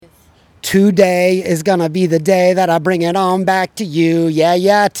Today is going to be the day that I bring it on back to you.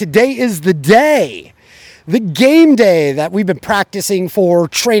 Yeah. Today is the day. The game day that we've been practicing for,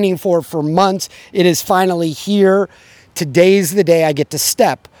 training for months. It is finally here. Today's the day I get to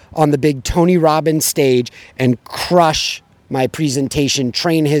step on the big Tony Robbins stage and crush my presentation,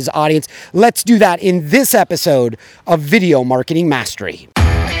 train his audience. Let's do that in this episode of Video Marketing Mastery.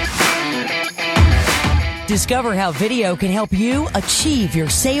 Discover how video can help you achieve your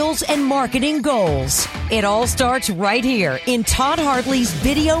sales and marketing goals. It all starts right here in Todd Hartley's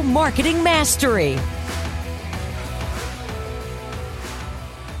Video Marketing Mastery.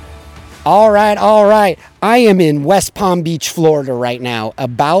 All right. I am in West Palm Beach, Florida right now,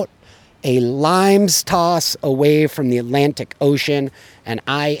 about a lime's toss away from the Atlantic Ocean, and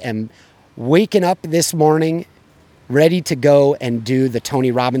I am waking up this morning ready to go and do the Tony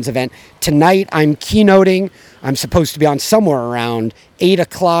Robbins event. Tonight, I'm keynoting. I'm supposed to be on somewhere around 8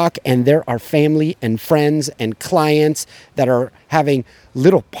 o'clock, and there are family and friends and clients that are having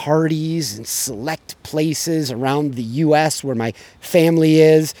little parties in select places around the U.S. where my family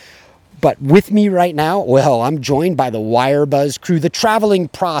is. But with me right now, well, I'm joined by the WireBuzz crew, the traveling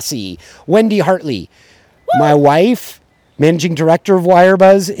posse. Wendy Hartley, my wife, Managing Director of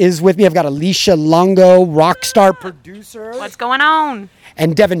WireBuzz, is with me. I've got Alicia Longo, rock star producer. What's going on?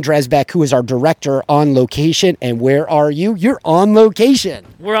 And Devin Dresbeck, who is our director on location. And where are you? You're on location.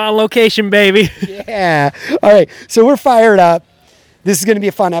 We're on location, baby. Yeah. All right. So we're fired up. This is going to be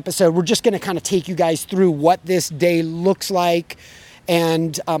a fun episode. We're just going to kind of take you guys through what this day looks like.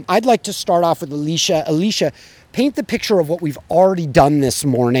 And I'd like to start off with Alicia. Alicia, paint the picture of what we've already done this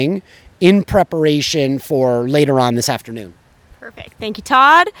morning in preparation for later on this afternoon. Perfect. Thank you,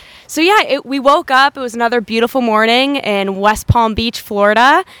 Todd. So we woke up. It was another beautiful morning in West Palm Beach,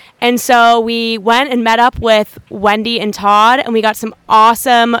 Florida. And so we went and met up with Wendy and Todd, and we got some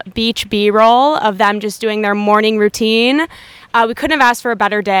awesome beach B-roll of them just doing their morning routine. We couldn't have asked for a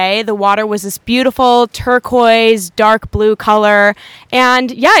better day. The water was this beautiful turquoise, dark blue color.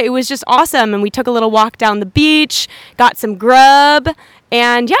 And it was just awesome. And we took a little walk down the beach, got some grub,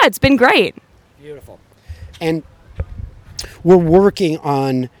 and it's been great. Beautiful. And we're working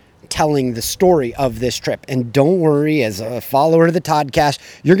on telling the story of this trip. And don't worry, as a follower of the Toddcast,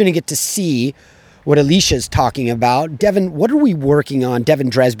 you're going to get to see what Alicia's talking about. Devin, what are we working on? Devin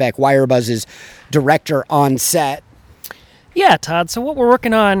Dresbeck, WireBuzz's director on set. Yeah, Todd. So what we're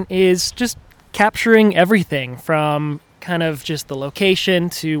working on is just capturing everything from kind of just the location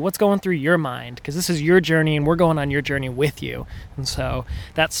to what's going through your mind, because this is your journey and we're going on your journey with you. And so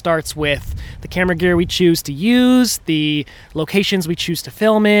that starts with the camera gear we choose to use, the locations we choose to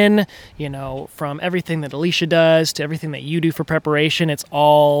film in, from everything that Alicia does to everything that you do for preparation. It's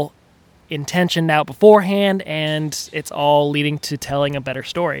all intentioned out beforehand, and it's all leading to telling a better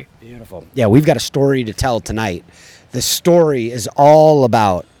story. Beautiful. Yeah, we've got a story to tell tonight. The story is all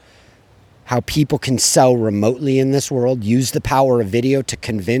about how people can sell remotely in this world, use the power of video to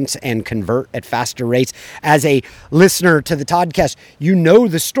convince and convert at faster rates. As a listener to the Toddcast, you know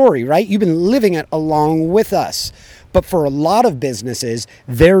the story, right? You've been living it along with us. But for a lot of businesses,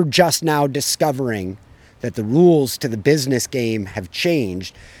 they're just now discovering that the rules to the business game have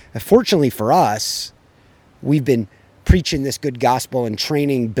changed. Fortunately for us, we've been preaching this good gospel and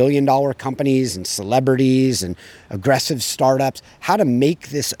training billion-dollar companies and celebrities and aggressive startups how to make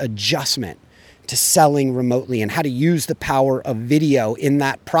this adjustment to selling remotely and how to use the power of video in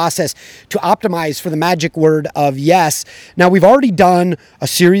that process to optimize for the magic word of yes. Now, we've already done a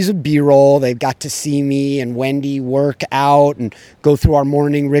series of B-roll. They've got to see me and Wendy work out and go through our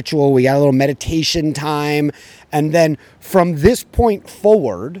morning ritual. We got a little meditation time. And then from this point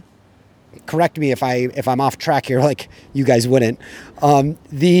forward, correct me if I'm off track here, like you guys wouldn't.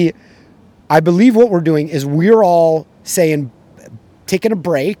 I believe what we're doing is we're all saying, taking a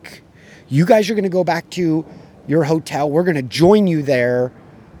break. You guys are going to go back to your hotel. We're going to join you there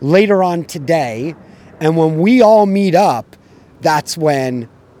later on today. And when we all meet up, that's when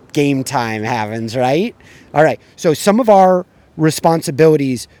game time happens, right? All right. So some of our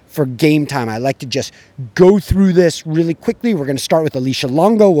responsibilities for game time, I like to just go through this really quickly. We're going to start with Alicia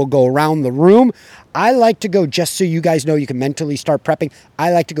Longo. We'll go around the room. I like to go, just so you guys know, you can mentally start prepping.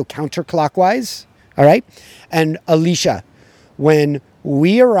 I like to go counterclockwise. All right. And Alicia, when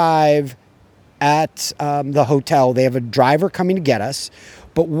we arrive at the hotel, they have a driver coming to get us.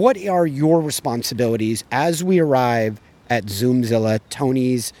 But what are your responsibilities as we arrive at Zoomzilla,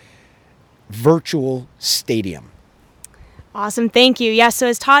 Tony's virtual stadium? Awesome. Thank you. Yes. So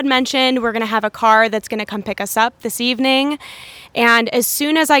as Todd mentioned, we're going to have a car that's going to come pick us up this evening. And as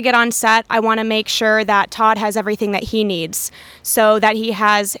soon as I get on set, I want to make sure that Todd has everything that he needs. So that he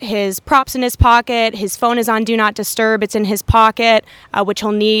has his props in his pocket, his phone is on Do Not Disturb, it's in his pocket, which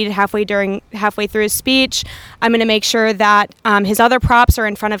he'll need halfway through his speech. I'm going to make sure that his other props are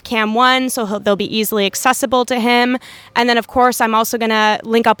in front of Cam 1, so they'll be easily accessible to him. And then, of course, I'm also going to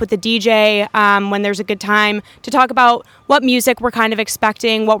link up with the DJ when there's a good time to talk about what music we're kind of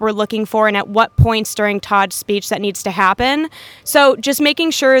expecting, what we're looking for, and at what points during Todd's speech that needs to happen. So just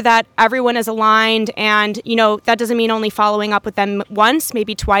making sure that everyone is aligned, and, that doesn't mean only following up with them once,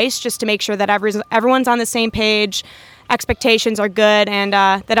 maybe twice, just to make sure that everyone's on the same page, expectations are good, and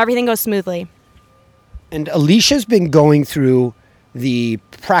that everything goes smoothly. And Alicia's been going through the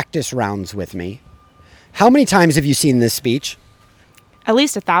practice rounds with me. How many times have you seen this speech? At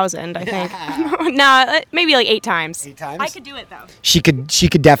least 1,000, I think. No, maybe like 8 times. 8 times? I could do it, though. She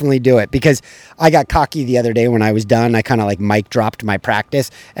could definitely do it, because I got cocky the other day when I was done. I kind of like mic dropped my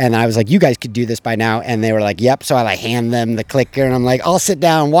practice, and I was like, you guys could do this by now. And they were like, yep. So I like hand them the clicker, and I'm like, I'll sit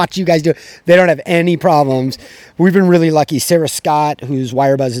down, watch you guys do it. They don't have any problems. We've been really lucky. Sarah Scott, who's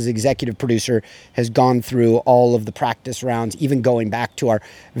Wirebuzz's executive producer, has gone through all of the practice rounds, even going back to our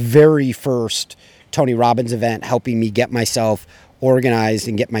very first Tony Robbins event, helping me get myself organized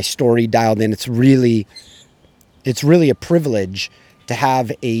and get my story dialed in. It's really a privilege to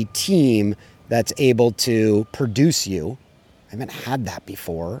have a team that's able to produce you. I haven't had that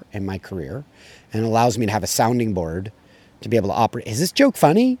before in my career, and it allows me to have a sounding board to be able to operate. Is this joke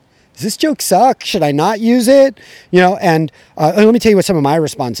funny? Does this joke suck? Should I not use it? And let me tell you what some of my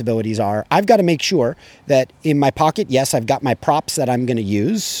responsibilities are. I've got to make sure that in my pocket, yes, I've got my props that I'm going to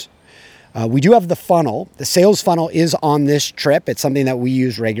use. We do have the funnel. The sales funnel is on this trip. It's something that we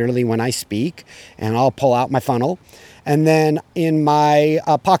use regularly when I speak, and I'll pull out my funnel. And then in my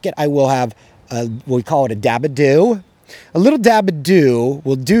pocket, I will have, we call it a dab-a-do. A little dab-a-do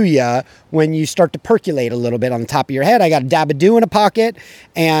will do ya when you start to percolate a little bit on the top of your head. I got a dab-a-do in a pocket,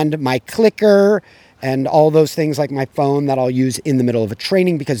 and my clicker, and all those things like my phone that I'll use in the middle of a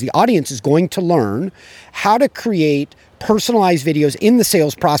training, because the audience is going to learn how to create personalized videos in the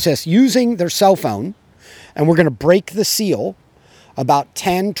sales process using their cell phone. And we're going to break the seal about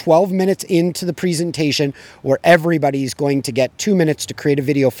 10, 12 minutes into the presentation, where everybody's going to get 2 minutes to create a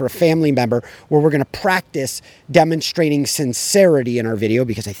video for a family member, where we're going to practice demonstrating sincerity in our video,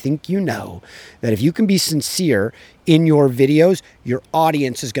 because I think you know that if you can be sincere in your videos, your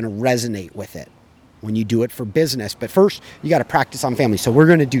audience is going to resonate with it when you do it for business. But first, you got to practice on family. So we're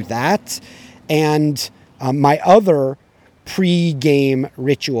going to do that. And my other pre-game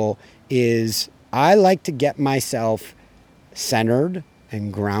ritual is I like to get myself centered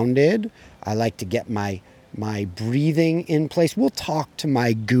and grounded. I like to get my breathing in place. We'll talk to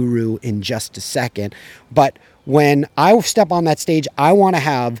my guru in just a second. But when I step on that stage, I want to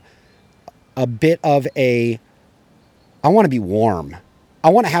have a bit of I want to be warm. I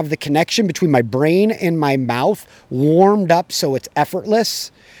want to have the connection between my brain and my mouth warmed up so it's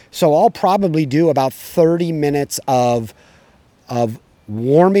effortless. So I'll probably do about 30 minutes of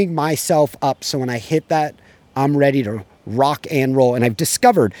warming myself up, so when I hit that, I'm ready to rock and roll. And I've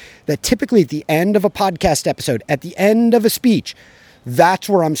discovered that typically at the end of a podcast episode, at the end of a speech, that's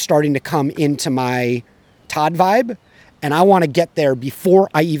where I'm starting to come into my Todd vibe. And I want to get there before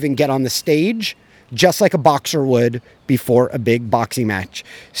I even get on the stage, just like a boxer would before a big boxing match.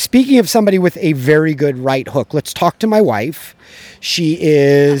 Speaking of somebody with a very good right hook, let's talk to my wife. She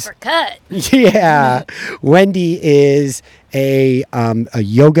is... Uppercut. Yeah. Wendy is a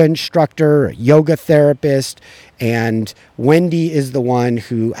yoga instructor, a yoga therapist, and Wendy is the one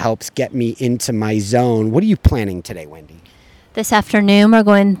who helps get me into my zone. What are you planning today, Wendy? This afternoon, we're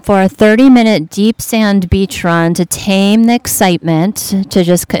going for a 30-minute deep sand beach run to tame the excitement, to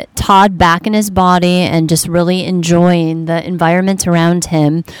just get Todd back in his body and just really enjoying the environment around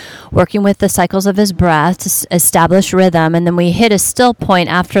him, working with the cycles of his breath to establish rhythm. And then we hit a still point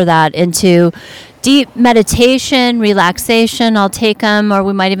after that into deep meditation, relaxation. I'll take them, or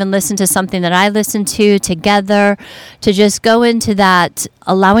we might even listen to something that I listen to together, to just go into that,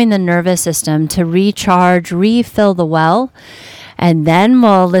 allowing the nervous system to recharge, refill the well. And then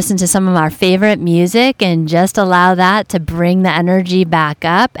we'll listen to some of our favorite music and just allow that to bring the energy back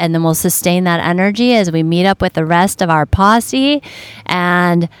up. And then we'll sustain that energy as we meet up with the rest of our posse.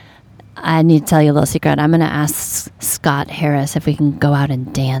 And I need to tell you a little secret. I'm going to ask Scott Harris if we can go out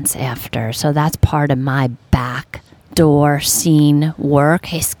and dance after. So that's part of my backdoor scene work.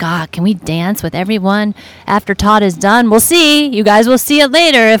 Hey, Scott, can we dance with everyone after Todd is done? We'll see. You guys will see it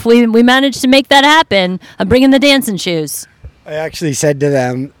later if we manage to make that happen. I'm bringing the dancing shoes. I actually said to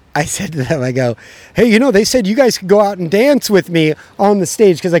them, I said to them, I go, hey, you know, they said you guys could go out and dance with me on the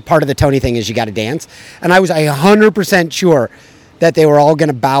stage, because like part of the Tony thing is you got to dance. And I was 100% sure that they were all going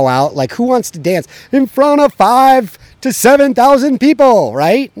to bow out. Like, who wants to dance in front of 5,000 to 7,000 people,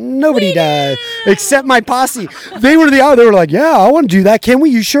 right? Nobody does, except my posse. They were like, yeah, I want to do that. Can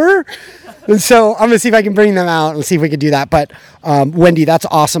we? You sure? And so I'm going to see if I can bring them out and see if we can do that. But Wendy, that's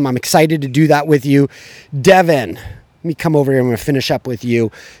awesome. I'm excited to do that with you. Devin, let me come over here. I'm going to finish up with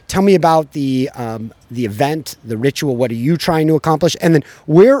you. Tell me about the event, the ritual. What are you trying to accomplish? And then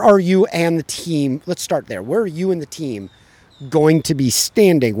where are you and the team? Let's start there. Where are you and the team going to be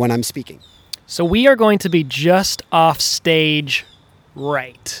standing when I'm speaking? So we are going to be just off stage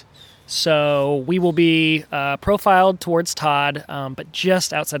right. So we will be profiled towards Todd, but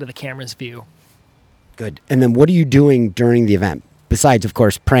just outside of the camera's view. Good. And then what are you doing during the event? Besides, of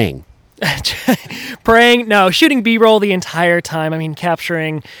course, praying. Praying, no, shooting B-roll the entire time. I mean,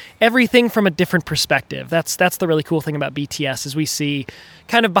 capturing everything from a different perspective. That's the really cool thing about BTS is we see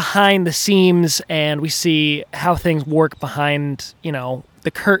kind of behind the scenes and we see how things work behind,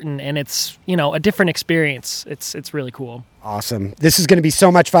 the curtain, and it's, a different experience. It's really cool. Awesome. This is going to be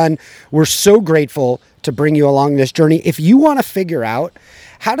so much fun. We're so grateful to bring you along this journey. If you want to figure out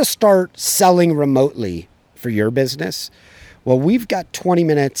how to start selling remotely for your business, well, we've got 20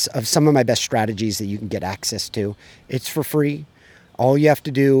 minutes of some of my best strategies that you can get access to. It's for free. All you have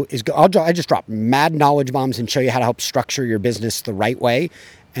to do is go. I just drop mad knowledge bombs and show you how to help structure your business the right way.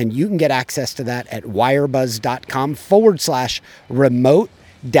 And you can get access to that at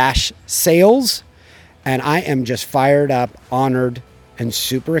wirebuzz.com/remote-sales. And I am just fired up, honored, and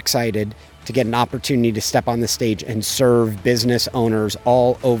super excited to get an opportunity to step on the stage and serve business owners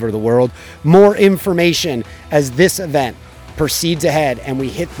all over the world. More information as this event proceeds ahead and we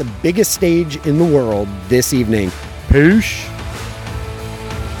hit the biggest stage in the world this evening. Peace.